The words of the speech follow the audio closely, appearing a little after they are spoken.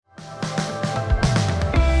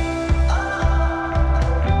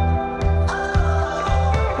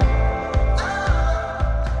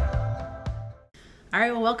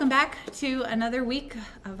welcome back to another week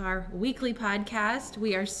of our weekly podcast.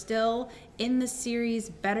 We are still in the series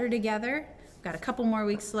Better Together. We've got a couple more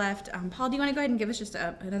weeks left. Paul, do you want to go ahead and give us just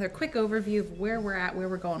another quick overview of where we're at, where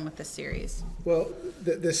we're going with this series? Well,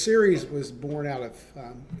 the series was born out of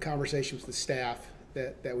conversations with the staff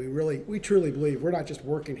that we truly believe we're not just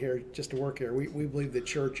working here just to work here. We believe the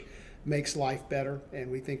church makes life better, and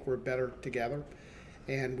we think we're better together.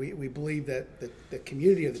 And we believe that the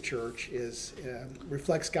community of the church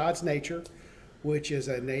reflects God's nature, which is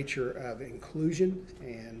a nature of inclusion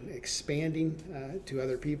and expanding to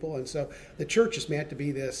other people. And so the church is meant to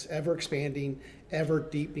be this ever-expanding,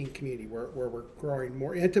 ever-deepening community where we're growing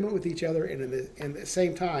more intimate with each other, and at the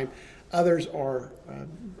same time, others are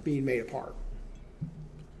being made apart.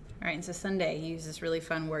 All right, and so Sunday, you use this really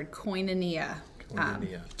fun word, koinonia.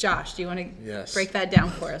 Josh, do you want to break that down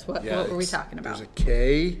for us? What were we talking about? There's a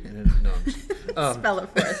K and spell it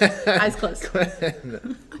for us. Eyes closed.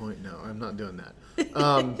 No, I'm not doing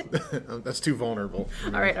that. That's too vulnerable.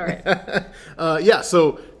 All right.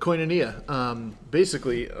 So koinonia,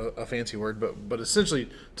 basically a fancy word, but essentially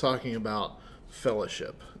talking about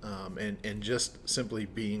fellowship and just simply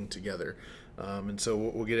being together. And so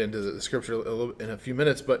we'll get into the scripture in a few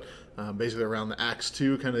minutes, but basically around the Acts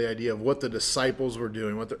 2, kind of the idea of what the disciples were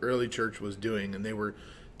doing, what the early church was doing, and they were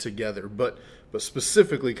together. But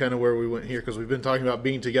specifically kind of where we went here, because we've been talking about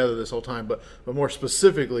being together this whole time, but more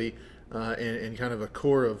specifically, and kind of a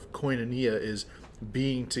core of koinonia is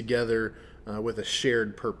being together with a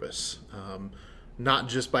shared purpose. Not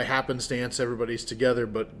just by happenstance everybody's together,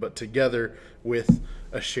 but together with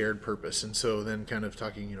a shared purpose. And so then kind of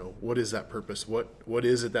talking, what is that purpose? What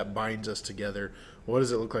is it that binds us together? What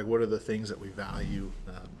does it look like? What are the things that we value?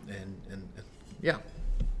 And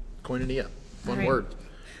koinonia, fun word.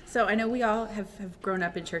 So I know we all have grown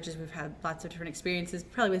up in churches. We've had lots of different experiences,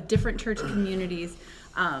 probably with different church communities.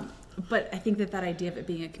 But I think that idea of it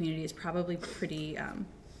being a community is probably pretty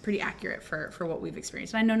accurate for what we've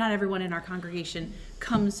experienced. And I know not everyone in our congregation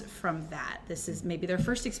comes from that. This is maybe their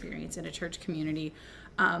first experience in a church community.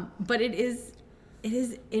 But it is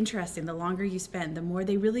interesting. The longer you spend, the more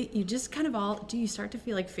you just kind of you start to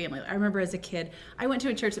feel like family. I remember as a kid, I went to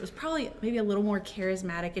a church that was probably maybe a little more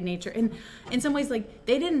charismatic in nature. And in some ways, like,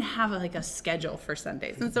 they didn't have a schedule for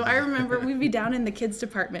Sundays. And so I remember we'd be down in the kids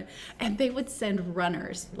department and they would send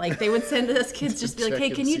runners. Like, they would send us kids just be like,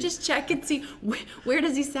 hey, can you just check and see where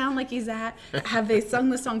does he sound like he's at? Have they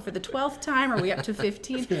sung the song for the 12th time? Are we up to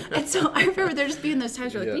 15? And so I remember there just being those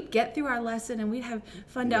times where we'd get through our lesson and we'd have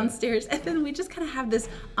fun downstairs. And then we just kind of have this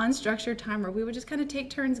unstructured time where we would just kind of take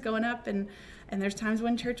turns going up, and there's times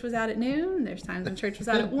when church was out at noon, there's times when church was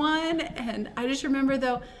out at 1, and I just remember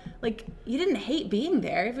though, like, you didn't hate being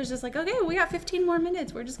there. It was just like, okay, we got 15 more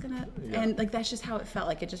minutes, we're just gonna and like that's just how it felt.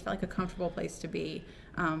 Like, it just felt like a comfortable place to be.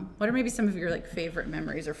 What are maybe some of your favorite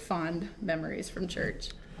memories or fond memories from church?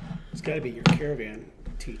 It's got to be your caravan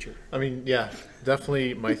teacher. I mean,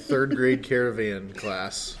 definitely my third grade caravan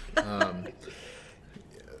class.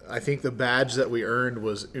 I think the badge that we earned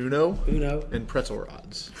was Uno and pretzel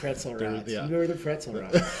rods. Pretzel rods. You remember the pretzel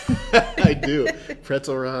rods? I do.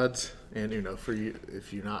 Pretzel rods and Uno. For you,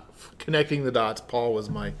 if you're not connecting the dots, Paul was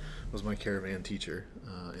my caravan teacher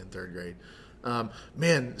in third grade.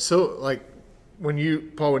 So like when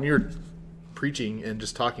you're preaching and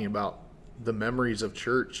just talking about the memories of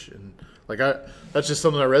church, and that's just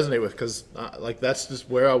something I resonate with, because that's just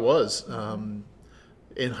where I was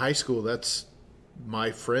in high school. That's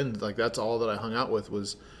my friends, that's all that I hung out with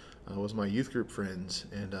was my youth group friends,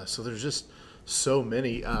 and so there's just so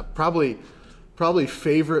many. Probably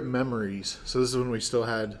favorite memories. So this is when we still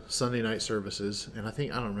had Sunday night services, and I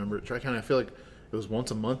don't remember it. I feel like it was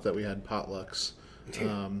once a month that we had potlucks,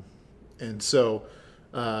 and so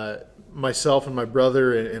myself and my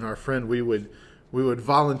brother and our friend, we would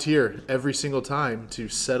volunteer every single time to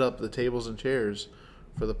set up the tables and chairs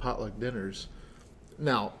for the potluck dinners.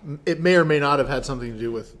 Now, it may or may not have had something to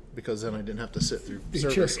do with, because then I didn't have to sit through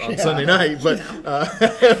service on Sunday night, but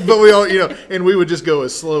we all, and we would just go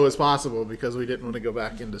as slow as possible because we didn't want to go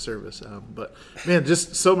back into service. But man,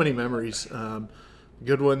 just so many memories,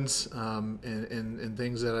 good ones, and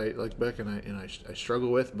things that I, like Beck and I struggle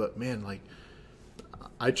with. But man,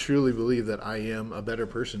 I truly believe that I am a better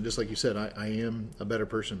person. Just like you said, I am a better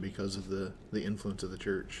person because of the influence of the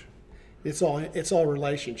church. It's all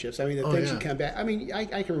relationships. I mean, the things you come back. I mean,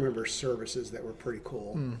 I can remember services that were pretty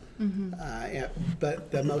cool,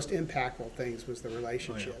 but the most impactful things was the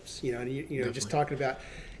relationships. And just talking about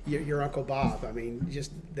your Uncle Bob. I mean,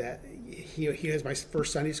 just that he was my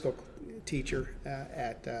first Sunday school teacher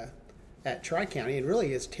at at Tri-County, and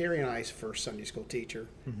really it's Terry and I's first Sunday school teacher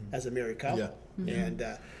as a married couple. Yeah. And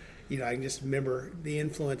I can just remember the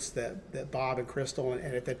influence that Bob and Crystal,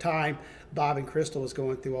 and at the time, Bob and Crystal was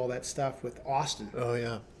going through all that stuff with Austin. Oh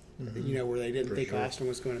yeah. Where they didn't think sure. Austin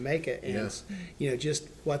was going to make it, and just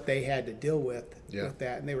what they had to deal with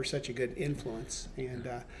that, and they were such a good influence. And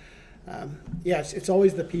it's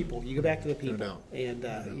always the people. You go back to the people, doubt. and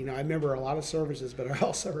I remember a lot of services, but I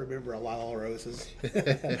also remember a lot of roses,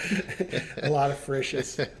 a lot of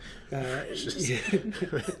frishes.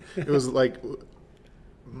 It was like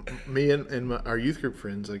me and our youth group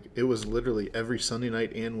friends. Like it was literally every Sunday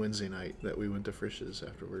night and Wednesday night that we went to Frisch's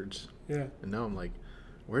afterwards. Yeah. And now I'm like,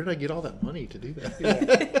 where did I get all that money to do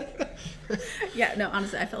that? Yeah, no,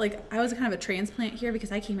 honestly, I felt like I was kind of a transplant here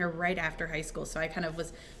because I came here right after high school. So I kind of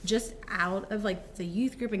was just out of like the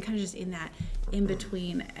youth group and kind of just in that in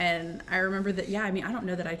between. And I remember that, I don't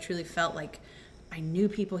know that I truly felt like I knew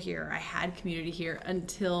people here. I had community here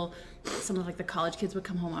until some of like the college kids would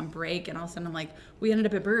come home on break, and all of a sudden I'm like, we ended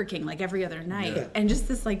up at Burger King like every other night. Yeah. And just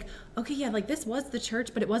this like, okay, yeah, like this was the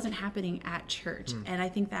church, but it wasn't happening at church. And I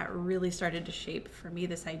think that really started to shape for me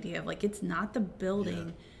this idea of like, it's not the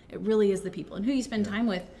building, it really is the people, and who you spend time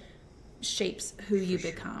with shapes who you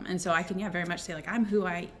become. And so I can very much say like, I'm who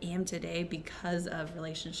I am today because of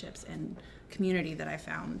relationships and community that I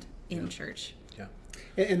found in church. Yeah.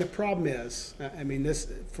 And the problem is, this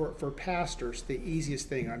for pastors, the easiest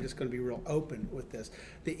thing, I'm just going to be real open with this,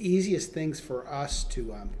 the easiest things for us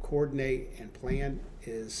to coordinate and plan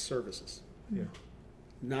is services. Yeah.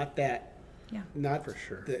 Not that. Yeah. Not For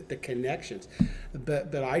sure. the connections.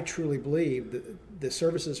 But I truly believe that the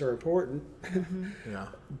services are important, Yeah.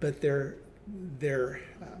 but they're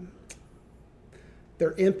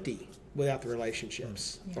empty without the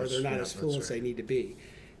relationships, or they're not as full as they need to be.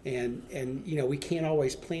 And we can't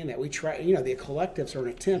always plan that. We try, the collectives are an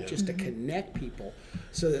attempt just to connect people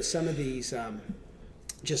so that some of these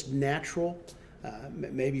just natural,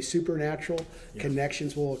 maybe supernatural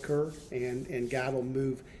connections will occur, and God will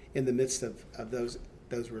move in the midst of those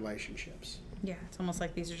relationships. Yeah, it's almost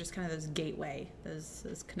like these are just kind of those gateway,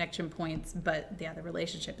 those connection points, but the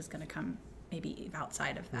relationship is going to come maybe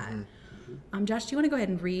outside of that. Josh, do you want to go ahead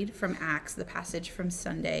and read from Acts, the passage from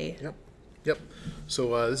Sunday? Yep.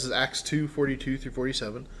 So this is Acts 2:42 through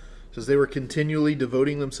 47. It says, they were continually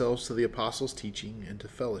devoting themselves to the apostles' teaching and to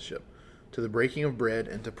fellowship, to the breaking of bread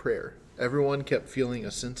and to prayer. Everyone kept feeling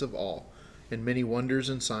a sense of awe, and many wonders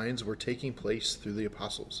and signs were taking place through the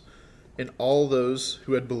apostles. And all those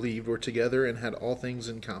who had believed were together and had all things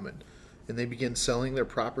in common. And they began selling their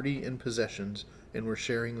property and possessions and were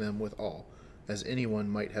sharing them with all, as anyone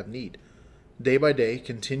might have need. Day by day,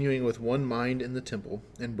 continuing with one mind in the temple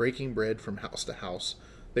and breaking bread from house to house,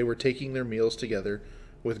 they were taking their meals together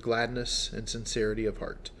with gladness and sincerity of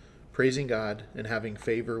heart, praising God and having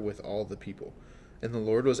favor with all the people. And the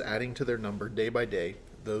Lord was adding to their number day by day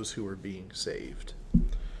those who were being saved. All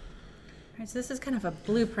right, so this is kind of a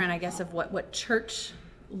blueprint, I guess, of what church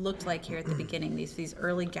looked like here at the beginning, these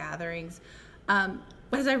early gatherings.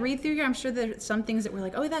 But as I read through here, I'm sure there's some things that we're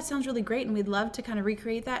like, oh, that sounds really great, and we'd love to kind of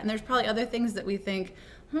recreate that. And there's probably other things that we think,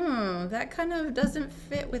 that kind of doesn't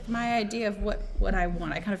fit with my idea of what I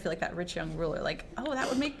want. I kind of feel like that rich young ruler, like, oh, it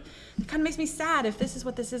kind of makes me sad if this is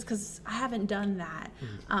what this is because I haven't done that.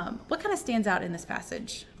 What kind of stands out in this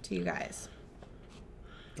passage to you guys?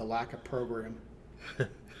 The lack of program.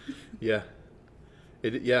 Yeah.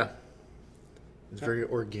 It's very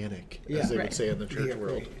organic, as they would say in the church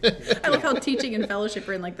world. I love how teaching and fellowship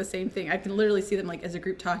are in like the same thing. I can literally see them like as a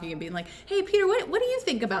group talking and being like, hey, Peter, what do you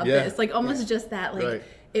think about this? Like almost just that, like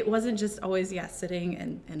it wasn't just always, sitting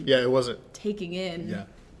and it wasn't taking in. Yeah.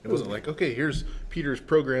 It wasn't like, okay, here's Peter's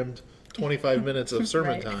programmed 25 minutes of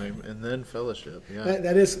sermon time and then fellowship. Yeah.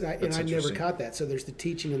 That is, and I never caught that. So there's the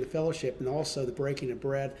teaching and the fellowship and also the breaking of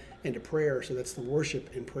bread and the prayer. So that's the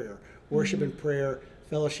worship and prayer. Worship and prayer,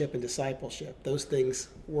 fellowship and discipleship. Those things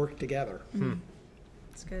work together.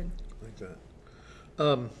 That's good. I like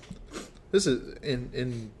that. This is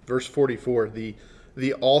in verse 44, the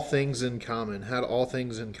all things in common, had all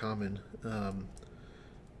things in common.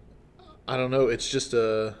 I don't know, it's just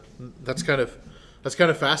that's kind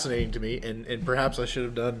of fascinating to me, and perhaps I should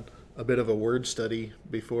have done a bit of a word study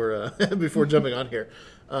before before jumping on here.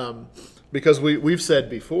 Because we've said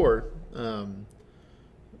before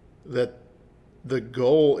that the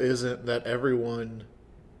goal isn't that everyone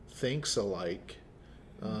thinks alike.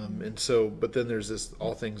 And so, but then there's this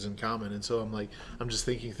all things in common. And so I'm just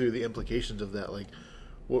thinking through the implications of that. Like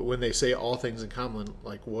when they say all things in common,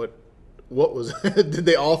 like what what was did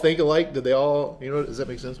they all think alike? Did they all, does that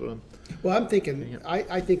make sense? Well, I'm thinking,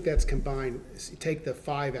 I think that's combined. You take the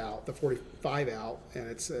 5 out, the 45 out, and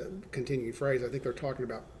it's a continuing phrase. I think they're talking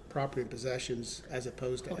about property and possessions as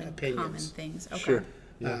opposed to opinions. Common things. Okay. Sure.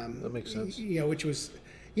 Yeah, that makes sense. Which was,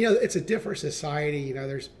 it's a different society.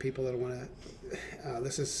 There's people that want to,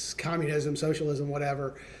 this is communism, socialism,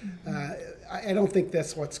 whatever. I don't think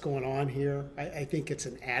that's what's going on here. I think it's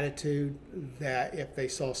an attitude that if they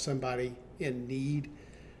saw somebody in need,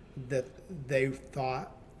 that they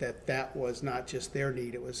thought that was not just their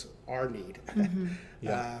need, it was our need.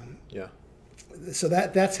 So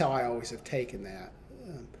that's how I always have taken that.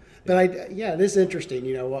 But it is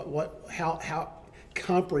interesting, how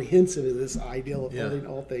comprehensive is this ideal of holding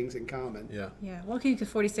all things in common. Yeah. Well, because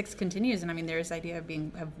 46 continues, and there's the idea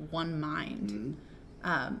of one mind.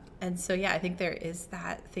 And so, I think there is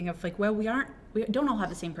that thing of we don't all have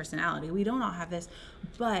the same personality. We don't all have this,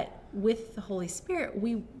 but with the Holy Spirit,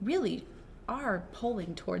 we really are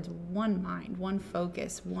pulling towards one mind, one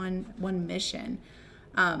focus, one mission.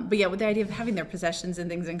 But with the idea of having their possessions and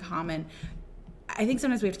things in common, I think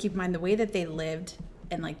sometimes we have to keep in mind the way that they lived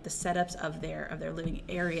and the setups of their living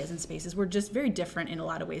areas and spaces were just very different in a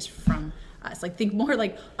lot of ways from us. Think more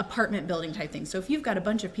apartment building type things. So if you've got a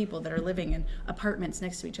bunch of people that are living in apartments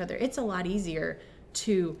next to each other, it's a lot easier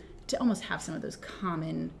to almost have some of those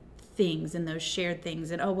common things and those shared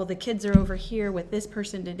things. And the kids are over here with this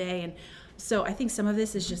person today. And so I think some of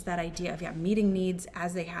this is just that idea of meeting needs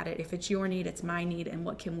as they had it. If it's your need, it's my need, and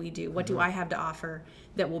what can we do? What do I have to offer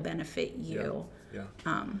that will benefit you?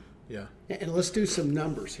 And let's do some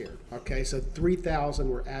numbers here. Okay, so 3,000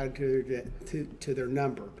 were added to their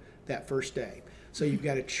number that first day. So you've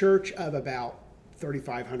got a church of about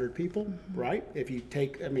 3,500 people, right? If you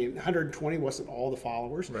take, 120 wasn't all the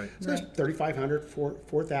followers. Right. So there's 3,500,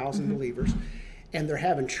 4,000 believers, and they're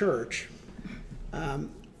having church.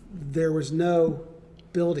 There was no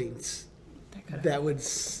buildings that would,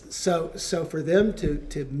 so for them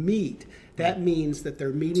to meet, that means that they're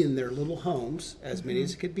meeting in their little homes, as many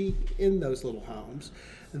as could be in those little homes,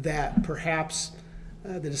 that perhaps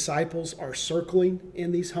the disciples are circling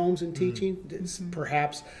in these homes and teaching.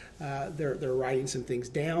 Perhaps they're writing some things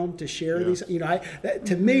down to share these.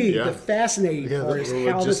 To me, the fascinating part is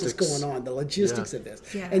how this is going on, the logistics of this.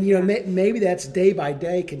 And maybe that's day by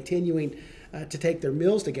day continuing to take their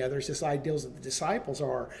meals together. It's just ideals that the disciples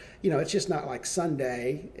are. It's just not like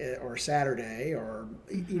Sunday or Saturday or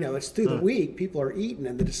it's through the week. People are eating,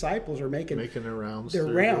 and the disciples are making their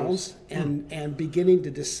rounds and beginning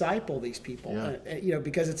to disciple these people.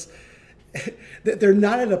 Because it's they're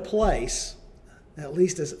not at a place, at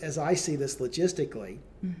least as I see this logistically,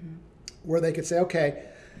 where they could say, okay,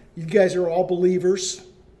 you guys are all believers,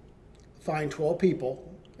 find 12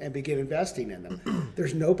 people and begin investing in them.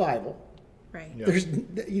 There's no Bible. Right. Yeah.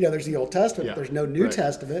 There's the Old Testament. But there's no New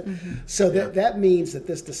Testament. So that means that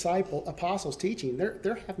this apostles teaching,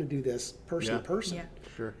 they're having to do this person to person. Yeah.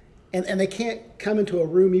 Sure. And they can't come into a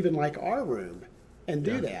room even like our room and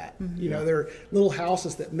do that. There are little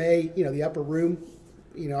houses that may, the upper room,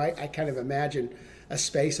 I kind of imagine a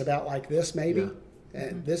space about like this maybe.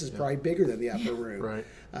 And this is probably bigger than the upper room. Right.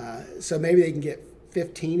 So maybe they can get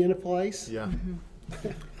 15 in a place. Yeah.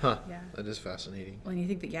 That is fascinating. Well, and you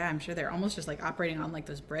think that, I'm sure they're almost just operating on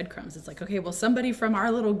those breadcrumbs. It's okay, well, somebody from our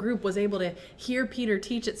little group was able to hear Peter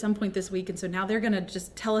teach at some point this week, and so now they're going to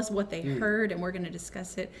just tell us what they heard, and we're going to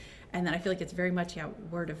discuss it. And then I feel like it's very much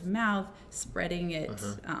word of mouth, spreading it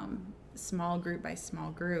small group by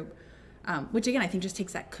small group, which again I think just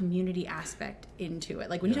takes that community aspect into it.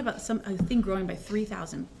 When you talk about a thing growing by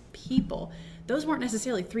 3,000 people, those weren't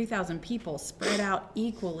necessarily 3,000 people spread out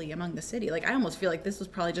equally among the city. I almost feel like this was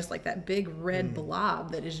probably just that big red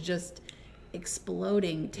blob that is just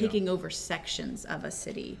exploding, taking over sections of a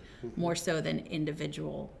city more so than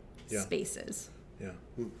individual spaces. Yeah.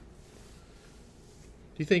 Do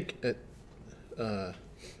you think at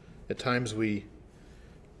times we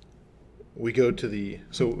go to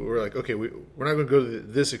so we're okay, we're not going to go to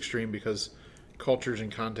this extreme because cultures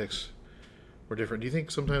and contexts were different. Do you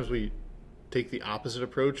think sometimes we take the opposite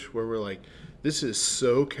approach where we're this is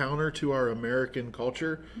so counter to our American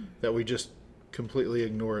culture that we just completely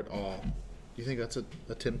ignore it all? Do you think that's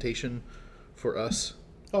a temptation for us?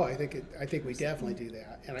 Oh, I think we definitely do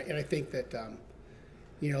that, and I think that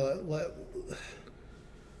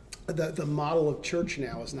the model of church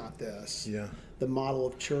now is not this. Yeah. The model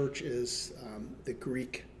of church is the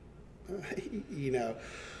Greek,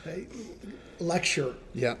 lecture.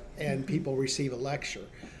 Yeah. And people receive a lecture.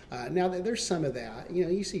 Now there's some of that.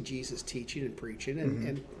 You see Jesus teaching and preaching,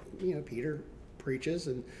 and Peter preaches,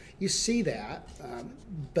 and you see that.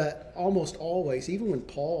 But almost always, even when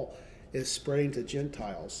Paul is spreading to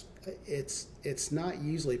Gentiles, it's not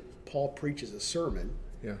usually Paul preaches a sermon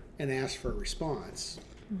and asks for a response.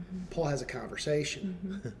 Paul has a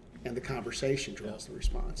conversation, and the conversation draws the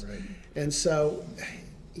response. Right. And so,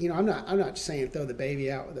 I'm not saying throw the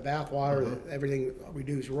baby out with the bathwater, that everything we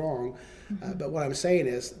do is wrong. But what I'm saying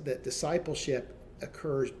is that discipleship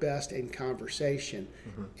occurs best in conversation,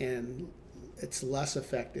 and it's less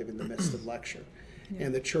effective in the midst of lecture.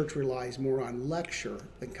 And the church relies more on lecture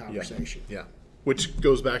than conversation. Yeah. Which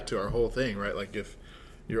goes back to our whole thing, right? Like if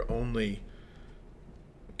your only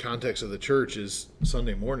context of the church is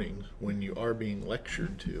Sunday morning when you are being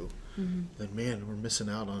lectured to, then man, we're missing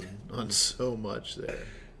out on so much there.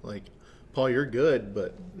 Like, Paul, you're good,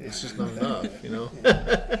 but it's just not enough,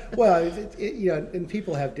 Well, and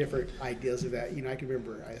people have different ideas of that. I can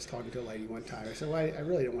remember I was talking to a lady one time. I said, well, I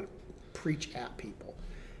really don't want to preach at people.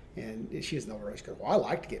 And she doesn't know where I go, well, I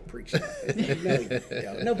like to get preached at. No, you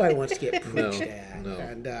don't. Nobody wants to get preached at.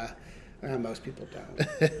 No. And most people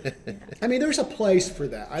don't. I mean, there's a place for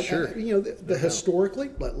that. Sure. Historically,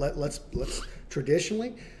 let's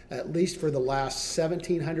traditionally, at least for the last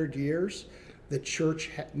 1,700 years, the church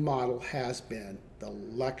model has been the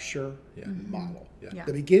lecture model. Yeah.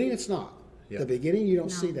 The beginning, it's not. Yeah. The beginning, you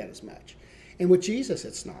don't see that as much. And with Jesus,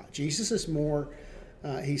 it's not. Jesus is more,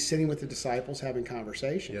 he's sitting with the disciples having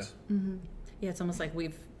conversations. Yeah, it's almost like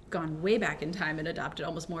we've gone way back in time and adopted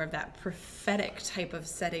almost more of that prophetic type of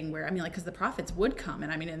setting where, because the prophets would come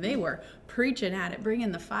and they were preaching at it,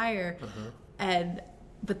 bringing the fire,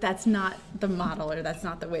 but that's not the model, or that's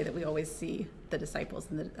not the way that we always see the disciples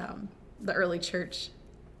and the early church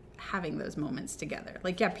having those moments together.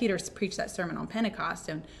 Peter preached that sermon on Pentecost,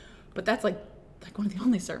 but that's like one of the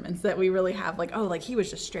only sermons that we really have he was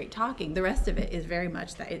just straight talking. The rest of it is very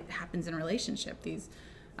much that it happens in relationship. These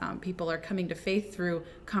people are coming to faith through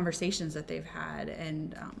conversations that they've had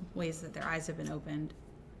and ways that their eyes have been opened.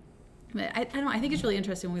 But I don't know, I think it's really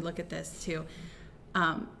interesting when we look at this too.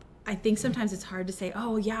 I think sometimes it's hard to say,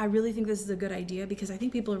 oh yeah, I really think this is a good idea, because I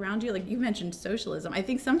think people around you, like you mentioned socialism, I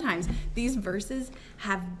think sometimes these verses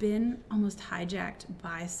have been almost hijacked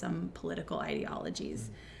by some political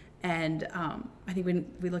ideologies. And I think when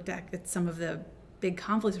we looked at some of the big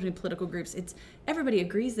conflicts between political groups, it's everybody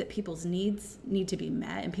agrees that people's needs need to be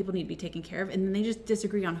met and people need to be taken care of, and then they just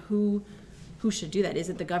disagree on who should do that. Is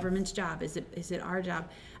it the government's job? Is it our job?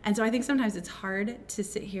 And so I think sometimes it's hard to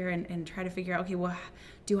sit here and try to figure out, okay, well,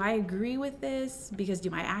 do I agree with this? Because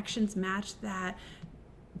do my actions match that?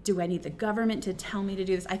 Do I need the government to tell me to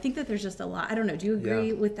do this? I think that there's just a lot. I don't know. Do you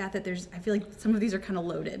agree with that? That I feel like some of these are kind of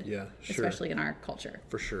loaded. Yeah, sure. Especially in our culture.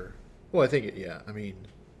 For sure. Well, I think I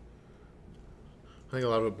think a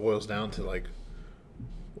lot of it boils down to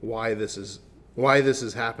why this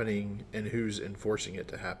is happening and who's enforcing it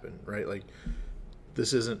to happen, right? Like,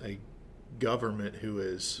 this isn't a government who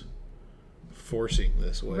is forcing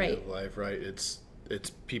this way of life, right? It's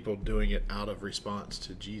people doing it out of response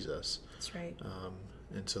to Jesus. That's right.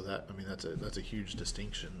 And so that's a huge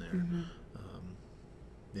distinction there.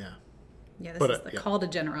 Yeah, this is the call to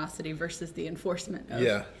generosity versus the enforcement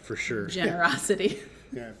of for sure. generosity.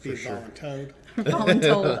 Be voluntold.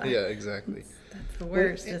 Voluntold. Yeah, exactly. That's the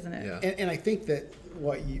worst, isn't it? Yeah. And I think that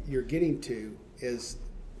what you're getting to is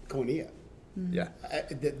koinonia. Yeah.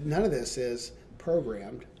 None of this is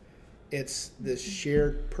programmed. It's this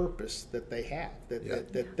shared purpose that they have,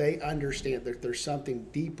 that they understand that there's something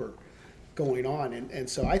deeper going on. And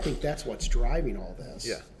so I think that's what's driving all this.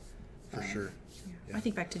 Yeah, for sure. I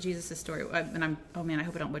think back to Jesus' story, and I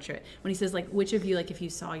hope I don't butcher it. When he says, which of you, if you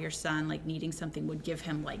saw your son, needing something, would give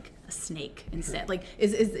him, a snake instead?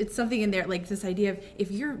 Is it's something in there, this idea of, if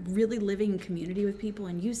you're really living in community with people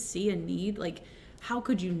and you see a need, how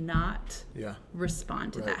could you not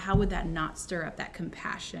respond to that? How would that not stir up that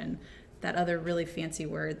compassion? That other really fancy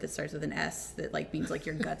word that starts with an S that means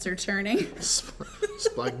your guts are churning.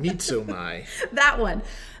 Splagnitsomai. That one.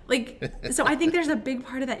 So I think there's a big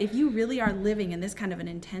part of that. If you really are living in this kind of an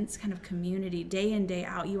intense kind of community, day in, day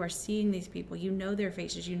out, you are seeing these people, you know their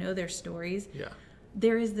faces, you know their stories. Yeah.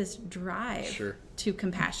 There is this drive to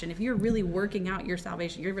compassion. If you're really working out your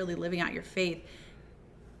salvation, you're really living out your faith,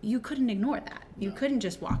 you couldn't ignore that. You couldn't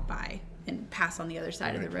just walk by and pass on the other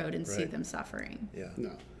side of the road and see them suffering. Yeah.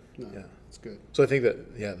 No, it's good. So I think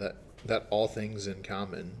that all things in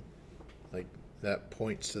common, that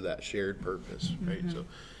points to that shared purpose, right? So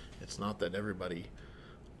it's not that everybody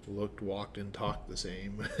looked, walked, and talked the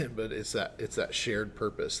same, but it's that shared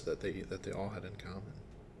purpose that they all had in common.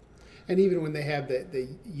 And even when they have the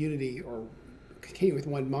unity or continue with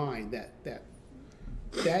one mind, that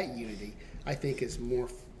unity, I think is more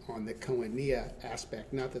on the koinonia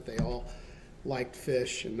aspect. Not that they all liked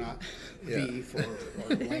fish and not beef or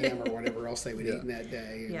lamb or whatever else they would eat in that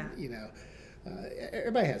day. And,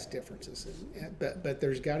 everybody has differences, but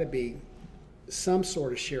there's got to be some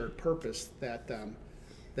sort of shared purpose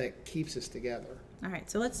that keeps us together. All right,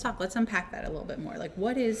 so let's unpack that a little bit more. Like,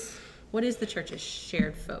 what is the church's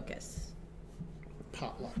shared focus?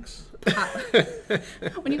 Potlucks.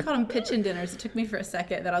 When you called them pitch-in dinners, it took me for a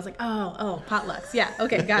second that I was like, oh, potlucks. Yeah,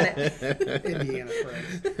 okay, got it. Indiana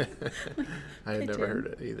phrase. I had never heard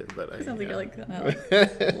it either, but It sounds like you're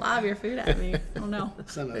like, lob your food at me. Oh no.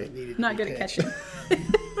 Some of it needed Not to good be at pitched. catching.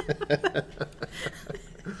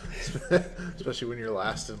 especially when you're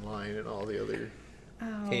last in line and all the other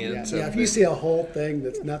Oh. hands. Yeah, if you see a whole thing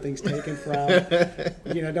that nothing's taken from,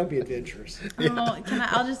 don't be adventurous.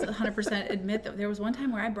 I'll just 100% admit that there was one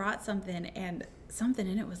time where I brought something and something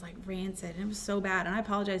in it was like rancid and it was so bad, and I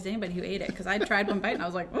apologize to anybody who ate it because I tried one bite and I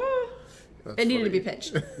was like, oh, it needed to be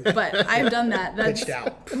pitched. But I've done that. That's Pitched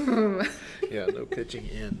out. Yeah, no pitching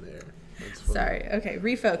in there. That's funny. Sorry. Okay,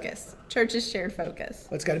 refocus. Church's shared focus.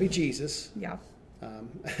 Well, it's got to be Jesus. Yeah.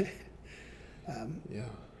 Yeah.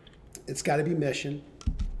 It's got to be mission.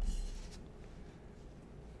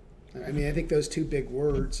 I mean, I think those two big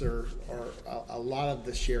words are a lot of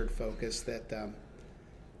the shared focus that,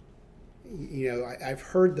 I've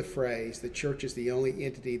heard the phrase, the church is the only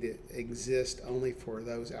entity that exists only for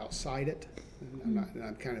those outside it. And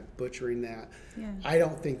I'm kind of butchering that. Yeah. I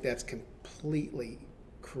don't think that's completely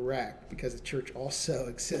correct because the church also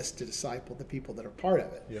exists to disciple the people that are part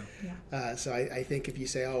of it. Yeah. So I think if you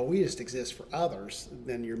say, oh, we just exist for others,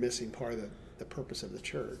 then you're missing part of the purpose of the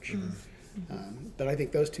church. But I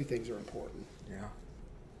think those two things are important. Yeah.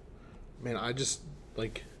 Man, I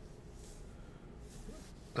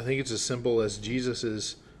think it's as simple as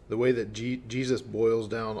the way that Jesus boils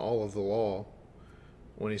down all of the law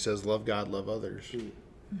when he says, love God, love others.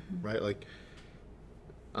 Right? Like,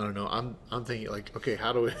 I don't know. I'm thinking like, okay,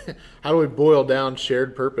 how do we boil down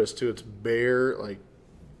shared purpose to its bare, like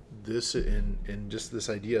this and just this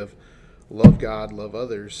idea of love God, love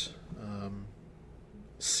others,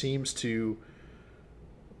 seems to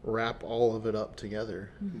wrap all of it up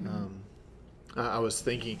together. I was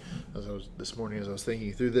thinking this morning as I was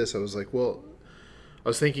thinking through this, I was like, well, I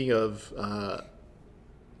was thinking of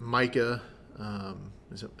Micah.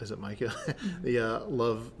 Is it Micah? The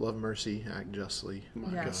love mercy, act justly.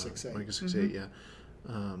 Micah 6:8. Micah 6:8. Yeah.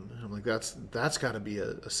 And I'm like, that's got to be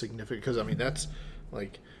a significant, because I mean that's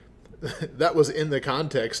like that was in the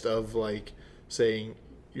context of like saying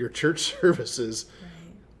your church services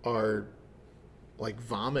are like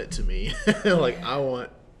vomit to me. Like I want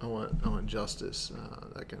justice,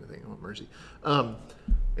 that kind of thing. I want mercy.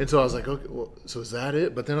 And so I was like, okay, well, so is that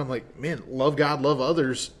it? But then I'm like, man, love God, love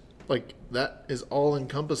others. Like that is all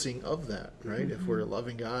encompassing of that, right? If we're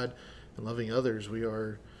loving God and loving others, we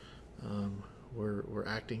are, we're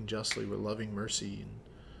acting justly. We're loving mercy,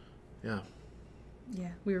 and Yeah,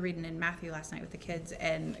 we were reading in Matthew last night with the kids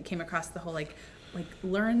and came across the whole like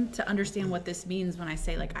learn to understand what this means when I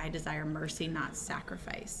say like I desire mercy, not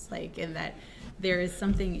sacrifice. Like in that there is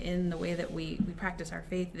something in the way that we practice our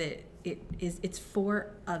faith that it's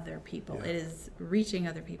for other people. Yeah. It is reaching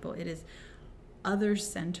other people. It is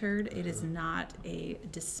other-centered. It is not a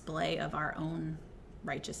display of our own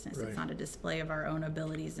righteousness. Right. It's not a display of our own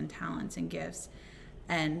abilities and talents and gifts.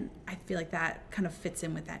 And I feel like that kind of fits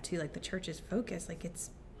in with that too. Like the church's focus, like it's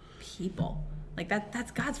people. Like that's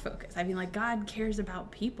God's focus. I mean, like God cares about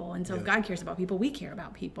people. And so if God cares about people, we care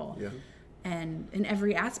about people. Yeah. And in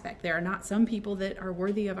every aspect, there are not some people that are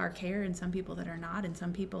worthy of our care and some people that are not, and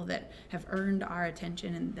some people that have earned our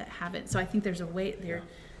attention and that haven't. So I think there's a way there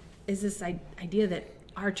is this idea that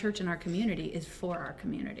our church and our community is for our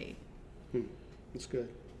community. That's good.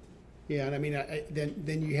 Yeah, and I mean,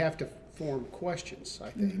 then you have to form questions,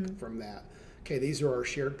 I think, from that. Okay, these are our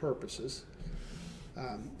shared purposes.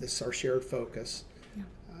 This is our shared focus. Yeah.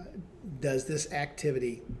 Does this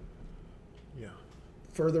activity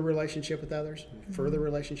further relationship with others, further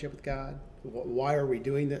relationship with God? Why are we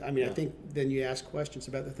doing that? I mean, I think then you ask questions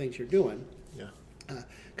about the things you're doing. Yeah.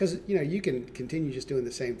 Because you can continue just doing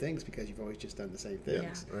the same things because you've always just done the same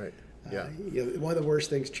things. Yeah. Right. Yeah. One of the worst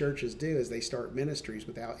things churches do is they start ministries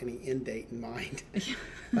without any end date in mind.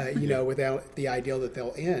 Without the ideal that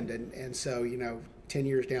they'll end, and so 10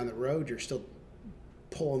 years down the road, you're still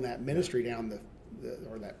pulling that ministry down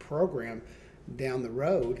or that program down the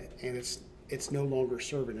road, and it's no longer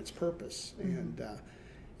serving its purpose. And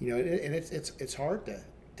and it's hard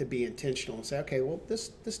to be intentional and say, okay, well,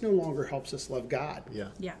 this no longer helps us love God. Yeah.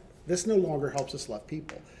 Yeah. This no longer helps us love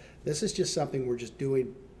people. This is just something we're just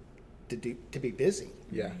doing to be busy.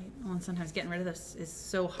 Yeah. Right. Well, and sometimes getting rid of this is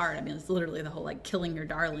so hard. I mean, it's literally the whole like killing your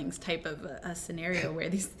darlings type of a scenario where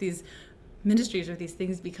these ministries or these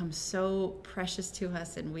things become so precious to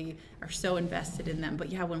us and we are so invested in them.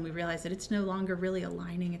 But yeah, when we realize that it's no longer really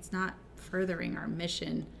aligning, it's not furthering our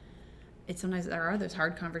mission, sometimes there are those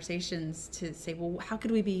hard conversations to say, well, how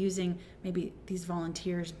could we be using maybe these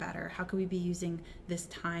volunteers better? How could we be using this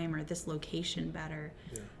time or this location better?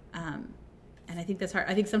 Yeah. And I think that's hard.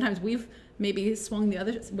 I think sometimes we've maybe swung the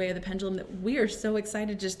other way of the pendulum, that we are so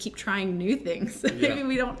excited to just keep trying new things. Yeah. Maybe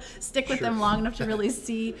we don't stick with them long enough to really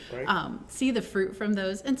see right. See the fruit from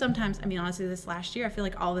those. And sometimes, I mean, honestly, this last year, I feel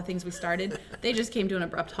like all the things we started, they just came to an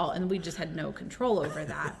abrupt halt, and we just had no control over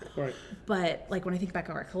that. Right. But like when I think back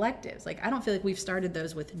of our collectives, like I don't feel like we've started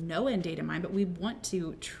those with no end date in mind, but we want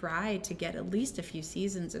to try to get at least a few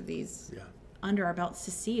seasons of these under our belts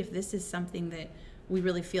to see if this is something that we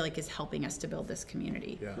really feel like is helping us to build this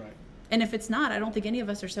community. Yeah. Right. And if it's not, I don't think any of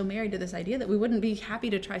us are so married to this idea that we wouldn't be happy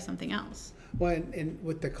to try something else. Well, and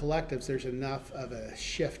with the collectives, there's enough of a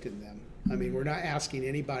shift in them. I mean, we're not asking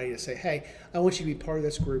anybody to say, hey, I want you to be part of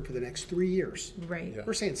this group for the next 3 years. Right. Yeah.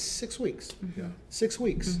 We're saying 6 weeks. Mm-hmm. Yeah. 6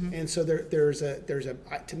 weeks. Mm-hmm. And so there's a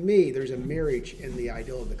to me, there's a marriage in the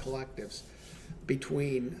ideal of the collectives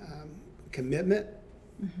between commitment,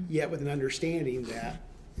 yet with an understanding that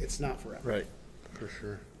it's not forever. Right. For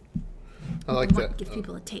sure. I like that. Give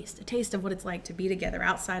people a taste of what it's like to be together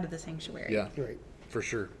outside of the sanctuary. Yeah, right. For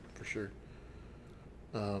sure. Sorry.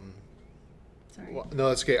 Well, no,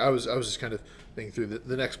 that's okay. I was just kind of thinking through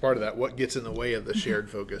the next part of that. What gets in the way of the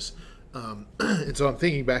shared focus? And so I'm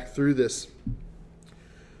thinking back through this.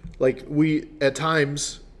 Like we, at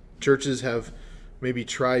times, churches have maybe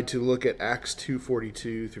tried to look at Acts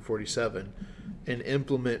 2:42 through 47 and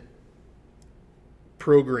implement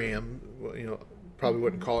program. You know, probably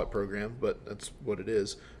wouldn't call it program, but that's what it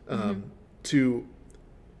is. To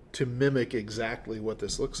mimic exactly what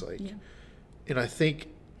this looks like. Yeah. And I think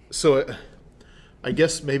so. I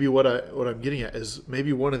guess maybe what I'm getting at is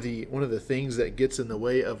maybe one of the things that gets in the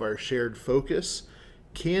way of our shared focus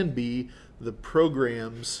can be the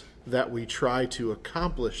programs that we try to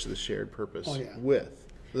accomplish the shared purpose with.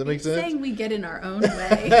 Does that make sense? Saying we get in our own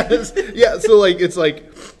way. Yeah. So like it's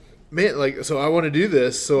like, man, like so I want to do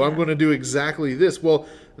this, so I'm going to do exactly this. Well,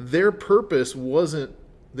 their shared purpose wasn't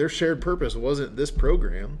this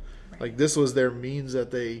program. Right. Like this was their means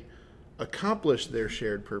that they accomplished their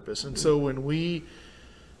shared purpose. And so when we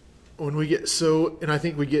get so, and I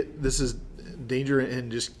think this is danger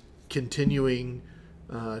in just continuing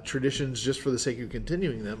traditions just for the sake of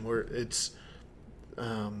continuing them, where it's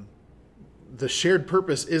the shared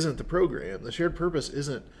purpose isn't the program. The shared purpose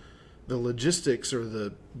isn't the logistics or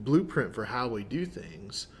the blueprint for how we do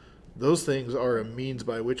things. Those things are a means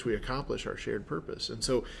by which we accomplish our shared purpose. And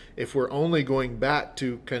so if we're only going back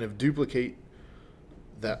to kind of duplicate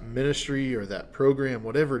that ministry or that program,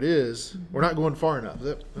 whatever it is, we're not going far enough.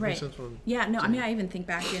 Does that make sense? Yeah, no, I mean, I even think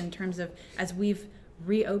back in terms of as we've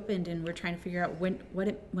reopened and we're trying to figure out when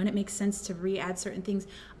it makes sense to re-add certain things.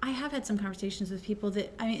 I have had some conversations with people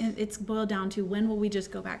that, I mean, it's boiled down to when will we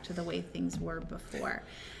just go back to the way things were before?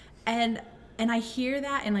 And I hear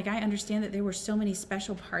that, and like I understand that there were so many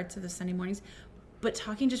special parts of the Sunday mornings, but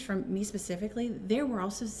talking just from me specifically, there were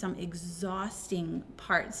also some exhausting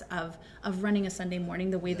parts of running a Sunday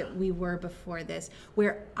morning the way that we were before this,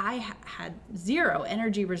 where I had zero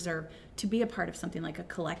energy reserve to be a part of something like a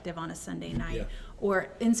collective on a Sunday night. Yeah.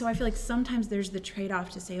 And so I feel like sometimes there's the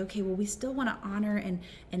trade-off to say, okay, well, we still want to honor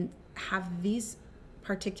and have these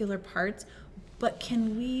particular parts, but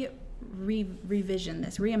can we revision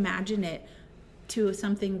this, reimagine it to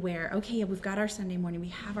something where, okay, we've got our Sunday morning, we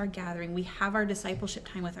have our gathering, we have our discipleship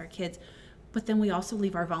time with our kids, but then we also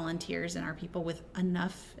leave our volunteers and our people with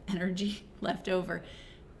enough energy left over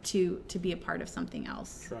to be a part of something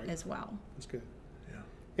else as well. That's good.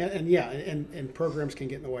 Yeah. And programs can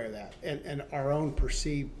get in the way of that. And our own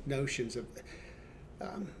perceived notions of,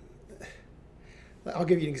 I'll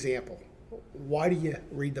give you an example. Why do you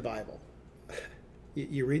read the Bible?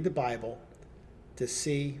 You read the Bible to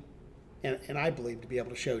see, and I believe to be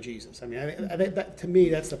able to show Jesus. I mean, I think that, to me,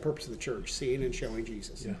 that's the purpose of the church, seeing and showing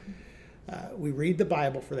Jesus. Yeah. We read the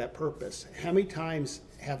Bible for that purpose. How many times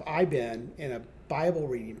have I been in a Bible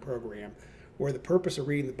reading program where the purpose of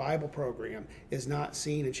reading the Bible program is not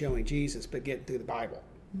seeing and showing Jesus, but getting through the Bible?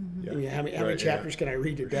 Mm-hmm. Yeah. I mean, how many chapters can I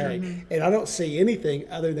read today? Mm-hmm. And I don't see anything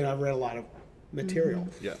other than I've read a lot of material.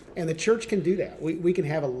 Mm-hmm. Yeah. And the church can do that. We can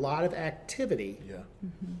have a lot of activity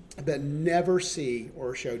but never see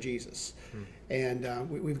or show Jesus. And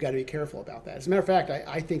we've got to be careful about that. As a matter of fact,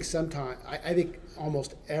 I think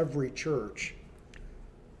almost every church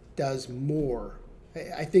does more.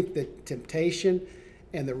 I think the temptation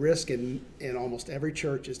and the risk in almost every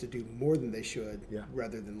church is to do more than they should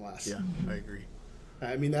rather than less. Yeah, I agree.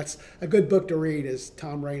 I mean, that's a good book to read is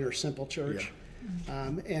Tom Rainer's Simple Church.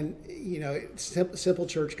 And, you know, Simple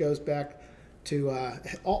Church goes back to,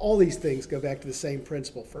 all these things go back to the same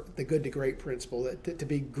principle, for the good to great principle, that to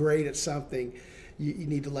be great at something, you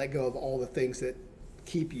need to let go of all the things that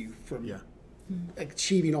keep you from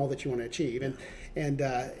achieving all that you want to achieve.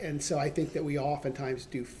 And so I think that we oftentimes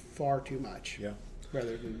do far too much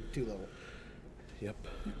rather than too little. Yep.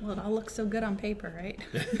 Well, it all looks so good on paper, right?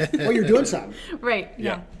 Well, you're doing something. Right.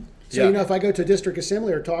 Yeah. So, you know, if I go to a district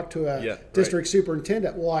assembly or talk to a district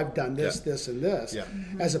superintendent, well, I've done this, this, and this,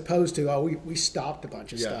 as opposed to, we stopped a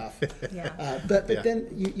bunch of stuff. But then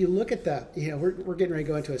you look at we're getting ready to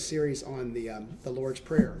go into a series on the Lord's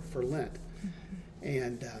Prayer for Lent.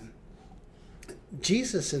 And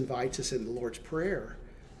Jesus invites us in the Lord's Prayer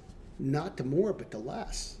not to more, but to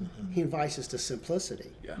less. He invites us to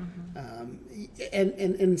simplicity.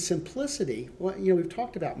 And simplicity, well, you know, we've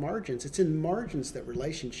talked about margins. It's in margins that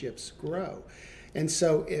relationships grow. And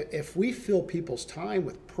so if we fill people's time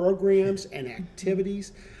with programs and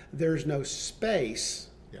activities, there's no space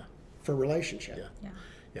for relationship.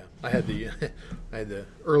 I had the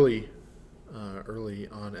early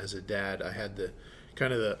on as a dad, I had the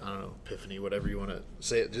kind of the, I don't know, epiphany, whatever you want to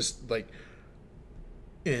say it, just like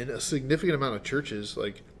in a significant amount of churches,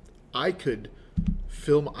 like I could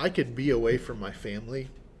be away from my family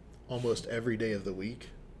almost every day of the week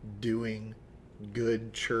doing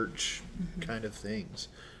good church kind of things.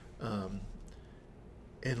 And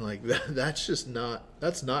like that's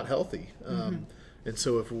not healthy. And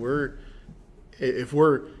so if we're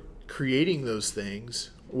creating those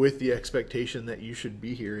things with the expectation that you should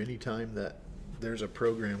be here anytime that there's a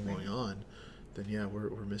program going on, then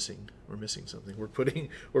we're missing something. We're putting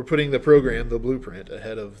the program, the blueprint,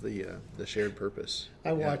 ahead of the shared purpose.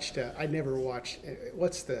 I never watched.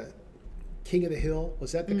 What's the King of the Hill?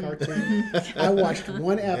 Was that the cartoon? I watched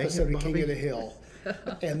one episode of King of the Hill,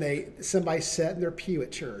 and somebody sat in their pew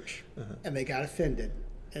at church, and they got offended,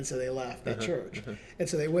 and so they left that church, and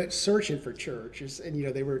so they went searching for churches, and you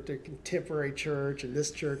know they were at the contemporary church and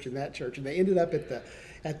this church and that church, and they ended up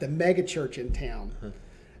at the mega church in town.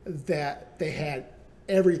 That they had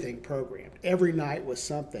everything programmed. Every night was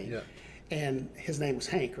something. And his name was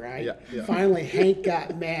Hank, right? Finally, Hank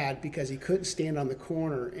got mad because he couldn't stand on the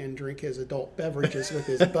corner and drink his adult beverages with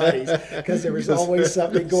his buddies because there was always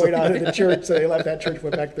something going on in the church. So they left that church,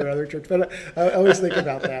 went back to their other church. But I always think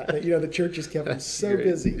about that you know, the churches kept them so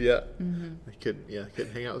busy. They couldn't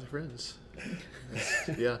hang out with friends.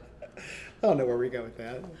 I don't know where we go with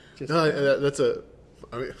that.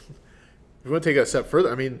 If we want to take it a step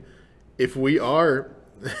further, I mean, if we're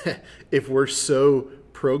so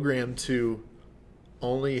programmed to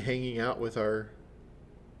only hanging out with our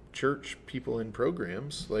church people in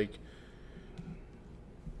programs, like,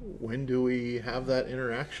 when do we have that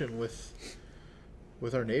interaction with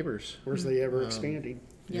our neighbors? Where's the ever expanding?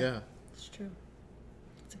 It's true.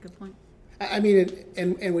 That's a good point. I mean,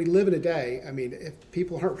 and we live in a day, I mean, if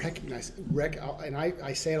people aren't recognized, and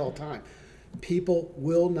I say it all the time, people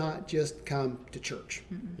will not just come to church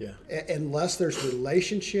unless there's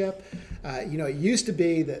relationship. You know, it used to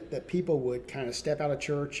be that people would kind of step out of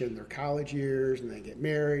church in their college years and they get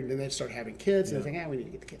married and then they'd start having kids and they think, we need to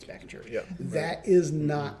get the kids back in church. That is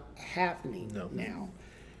not happening now.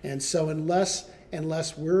 And so unless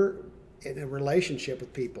we're in a relationship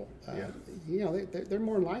with people, you know, they're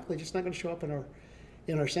more likely just not going to show up in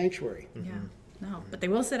our sanctuary. No, but they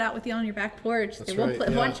will sit out with you on your back porch. That's they will right.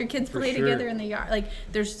 watch your kids play together in the yard. Like,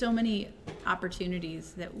 there's so many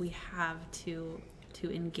opportunities that we have to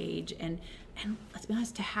engage and let's be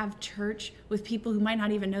honest, to have church with people who might not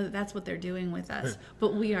even know that that's what they're doing with us.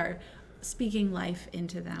 But we are speaking life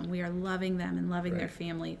into them. We are loving them and loving their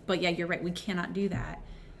family. But you're right. We cannot do that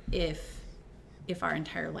if our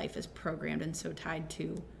entire life is programmed and so tied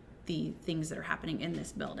to the things that are happening in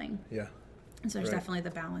this building. And so there's definitely the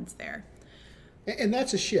balance there. And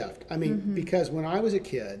that's a shift. I mean, because when I was a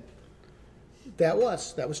kid, that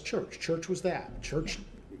was church. Church was that. Church,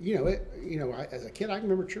 as a kid, I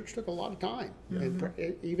remember church took a lot of time.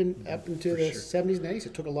 And even up into the 70s and 80s,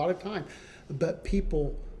 it took a lot of time. But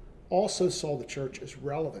people also saw the church as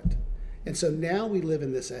relevant. And so now we live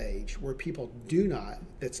in this age where people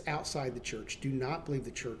that's outside the church, do not believe the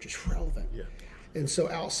church is relevant. And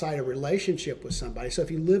so outside a relationship with somebody, so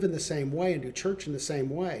if you live in the same way and do church in the same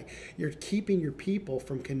way, you're keeping your people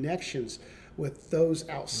from connections with those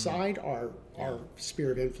outside our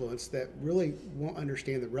sphere of influence that really won't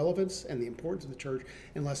understand the relevance and the importance of the church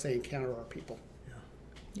unless they encounter our people.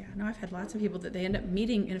 Yeah, no, I've had lots of people that they end up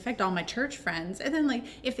meeting, in effect, all my church friends. And then, like,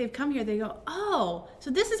 if they've come here, they go, oh, so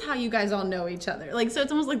this is how you guys all know each other. Like, so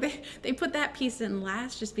it's almost like they put that piece in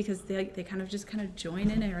last just because they kind of join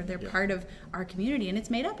in it, or they're part of our community. And it's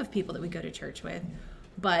made up of people that we go to church with.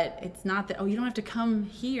 But it's not that, oh, you don't have to come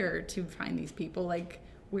here to find these people. Like,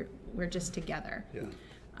 we're just together.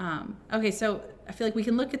 Yeah. Okay, so I feel like we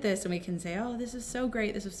can look at this and we can say, oh, this is so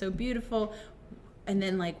great. This is so beautiful. And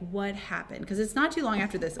then, like, what happened? Because it's not too long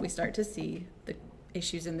after this that we start to see the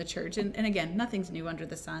issues in the church. And again, nothing's new under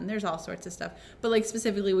the sun. There's all sorts of stuff. But, like,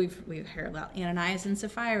 specifically, we've heard about Ananias and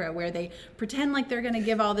Sapphira, where they pretend like they're going to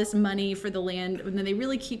give all this money for the land, and then they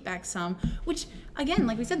really keep back some. Which, again,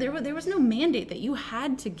 like we said, there was no mandate that you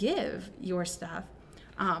had to give your stuff.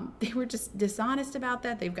 They were just dishonest about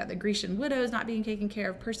that. They've got the Grecian widows not being taken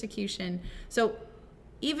care of, persecution. So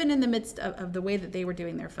even in the midst of the way that they were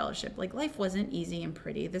doing their fellowship, like, life wasn't easy and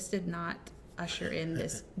pretty. This did not usher in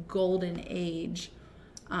this golden age.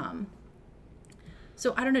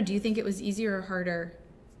 So I don't know, do you think it was easier or harder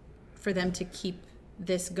for them to keep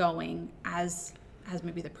this going as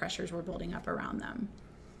maybe the pressures were building up around them?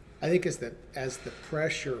 I think as the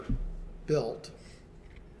pressure built,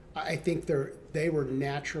 I think they were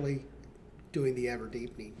naturally doing the ever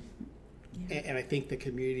deepening. Yeah. And I think the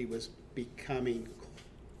community was becoming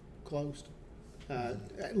closed,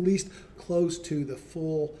 at least close to the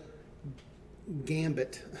full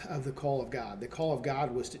gambit of the call of God. The call of God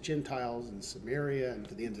was to Gentiles and Samaria and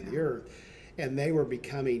to the ends of the earth, and they were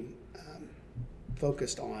becoming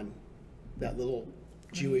focused on that little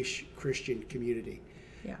Jewish Christian community.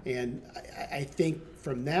 Yeah. And I think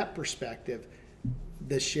from that perspective,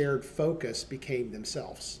 the shared focus became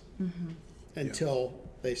themselves until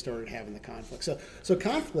they started having the conflict. So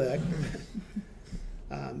conflict,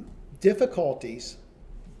 difficulties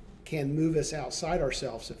can move us outside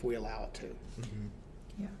ourselves if we allow it to. Mm-hmm.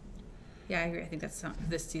 Yeah, I agree. I think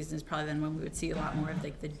this season is probably then when we would see a lot more of,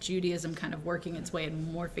 like, the Judaism kind of working its way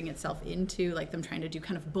and morphing itself into, like, them trying to do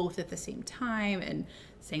kind of both at the same time and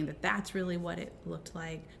saying that that's really what it looked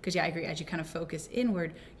like. Because, yeah, I agree. As you kind of focus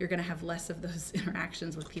inward, you're going to have less of those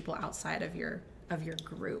interactions with people outside of your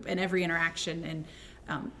group. And every interaction and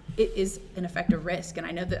it is in effect a risk. And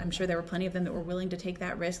I know that I'm sure there were plenty of them that were willing to take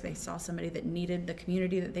that risk. They saw somebody that needed the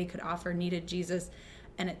community that they could offer, needed Jesus.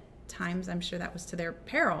 And at times, I'm sure that was to their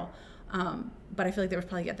peril. But I feel like there was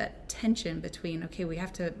probably that tension between, okay, we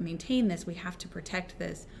have to maintain this, we have to protect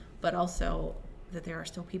this, but also that there are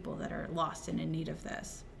still people that are lost and in need of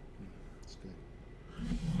this. That's good.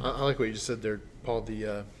 I like what you just said there, Paul.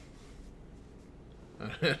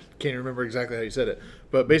 I can't remember exactly how you said it,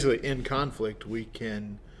 but basically in conflict we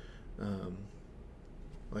can,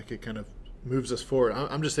 like, it kind of moves us forward.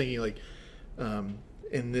 I'm just thinking, like,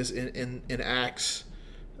 in Acts,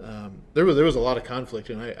 there was a lot of conflict,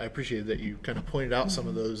 and I appreciated that you kind of pointed out some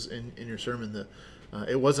of those in your sermon. That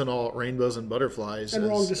it wasn't all rainbows and butterflies and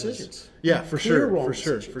wrong decisions. For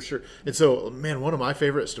sure. And so, man, one of my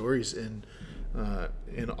favorite stories in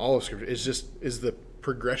all of Scripture is the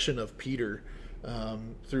progression of Peter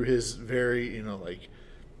through his very,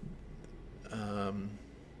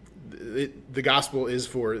 the gospel is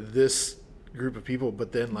for this group of people,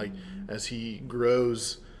 but then, like, as he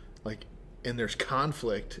grows, like, and there's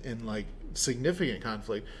conflict and, like, significant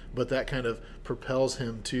conflict, but that kind of propels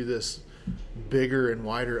him to this bigger and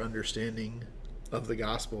wider understanding of the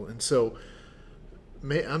gospel. And so,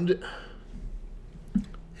 and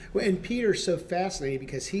Peter's so fascinating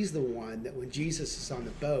because he's the one that when Jesus is on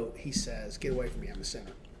the boat, he says, "Get away from me, I'm a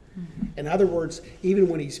sinner." Mm-hmm. In other words, even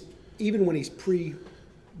when he's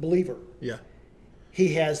pre-believer,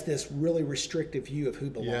 he has this really restrictive view of who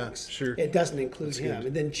belongs. Yeah, sure. It doesn't include him.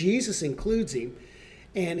 And then Jesus includes him,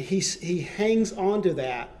 and he hangs on to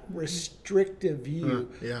that restrictive view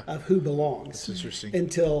of who belongs. That's interesting.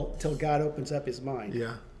 Until God opens up his mind.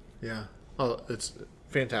 Yeah. Oh, it's a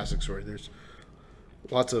fantastic story. There's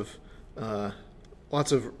lots of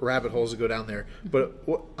rabbit holes to go down there. But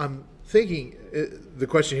what I'm thinking, the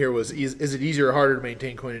question here was, is it easier or harder to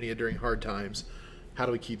maintain koinonia during hard times? How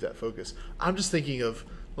do we keep that focus? I'm just thinking of,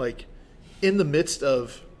 like, in the midst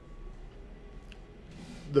of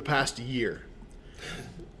the past year,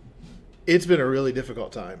 it's been a really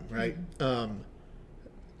difficult time, right?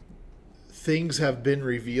 Things have been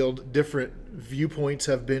revealed, different viewpoints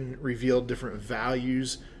have been revealed, different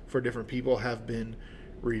values for different people have been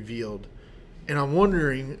revealed. And I'm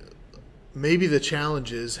wondering, maybe the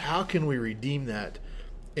challenge is, how can we redeem that?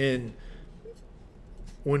 And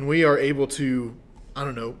when we are able to, I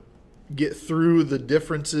don't know, get through the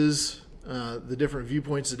differences, the different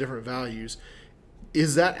viewpoints, the different values,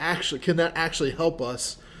 can that actually help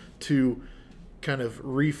us to kind of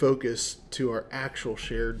refocus to our actual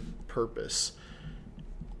shared purpose.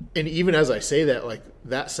 And even as I say that, like,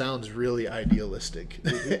 that sounds really idealistic,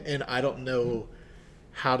 and I don't know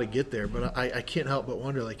how to get there, but I can't help but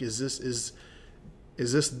wonder, like, is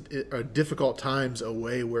this difficult times a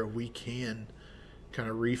way where we can kind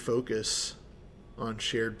of refocus on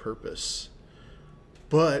shared purpose?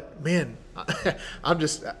 But man, I'm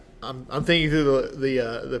thinking through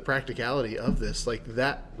the practicality of this. Like,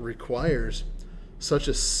 that requires such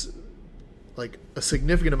a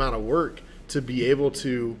significant amount of work to be able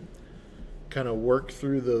to kind of work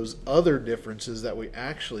through those other differences that we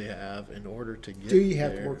actually have in order to get. Do you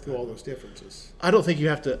have there. to work through all those differences? I don't think you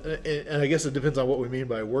have to, and I guess it depends on what we mean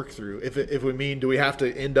by work through. If we mean, do we have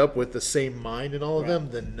to end up with the same mind in all of them?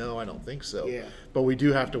 Then no, I don't think so. Yeah. But we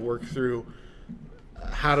do have to work through,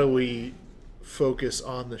 how do we focus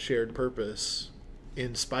on the shared purpose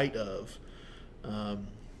in spite of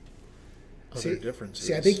other differences?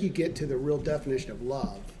 See, I think you get to the real definition of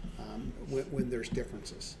love when there's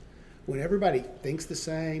differences. When everybody thinks the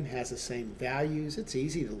same, has the same values, it's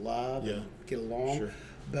easy to love and get along. Sure.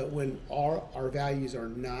 But when our values are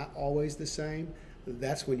not always the same,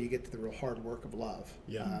 that's when you get to the real hard work of love.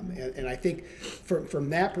 Yeah. And I think from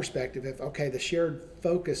that perspective, if, okay, the shared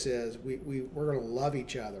focus is we're going to love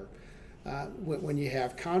each other. When you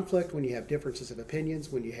have conflict, when you have differences of opinions,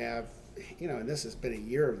 when you have, and this has been a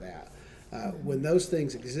year of that, when those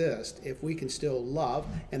things exist, if we can still love,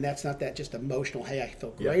 and that's not that just emotional, hey, I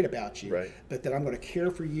feel great about you, right. but that I'm going to care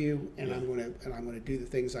for you, and I'm going to do the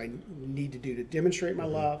things I need to do to demonstrate my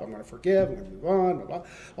love. I'm going to forgive. I'm going to move on. Blah, blah.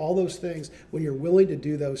 All those things. When you're willing to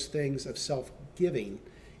do those things of self-giving,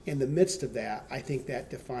 in the midst of that, I think that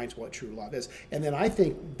defines what true love is. And then I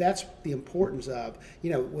think that's the importance of,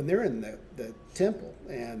 when they're in the temple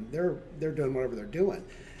and they're doing whatever they're doing,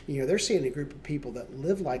 they're seeing a group of people that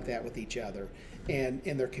live like that with each other. And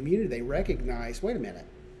in their community, they recognize, wait a minute,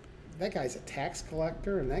 that guy's a tax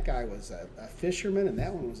collector, and that guy was a fisherman, and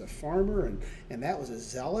that one was a farmer, and that was a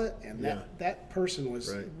zealot, and that person was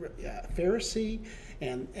a Pharisee,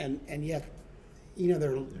 and yet,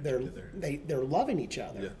 they're loving each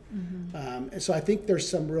other. Yeah. Mm-hmm. And so I think there's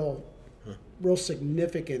some real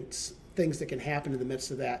significant things that can happen in the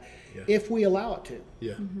midst of that if we allow it to.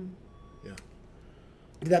 Yeah. Mm-hmm. Yeah.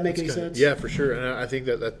 Did that make any sense? Yeah, for sure. And I think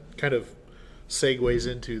that kind of segues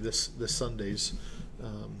into this Sunday's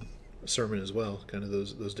sermon as well, kind of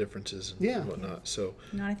those differences and whatnot. So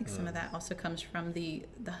I think some of that also comes from the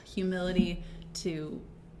humility to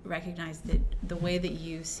recognize that the way that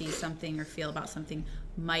you see something or feel about something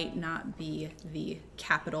might not be the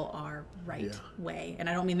capital R right way. And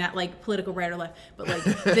I don't mean that like political right or left, but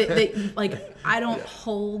like I don't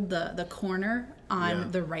hold the corner on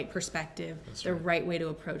the right perspective, right way to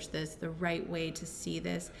approach this, the right way to see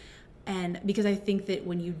this. And because I think that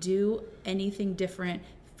when you do anything different,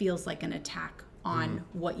 feels like an attack on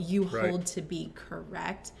what you hold to be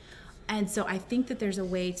correct. And so I think that there's a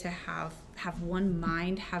way to have one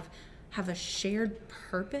mind, have a shared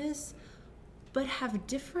purpose, but have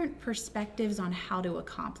different perspectives on how to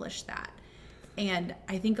accomplish that. And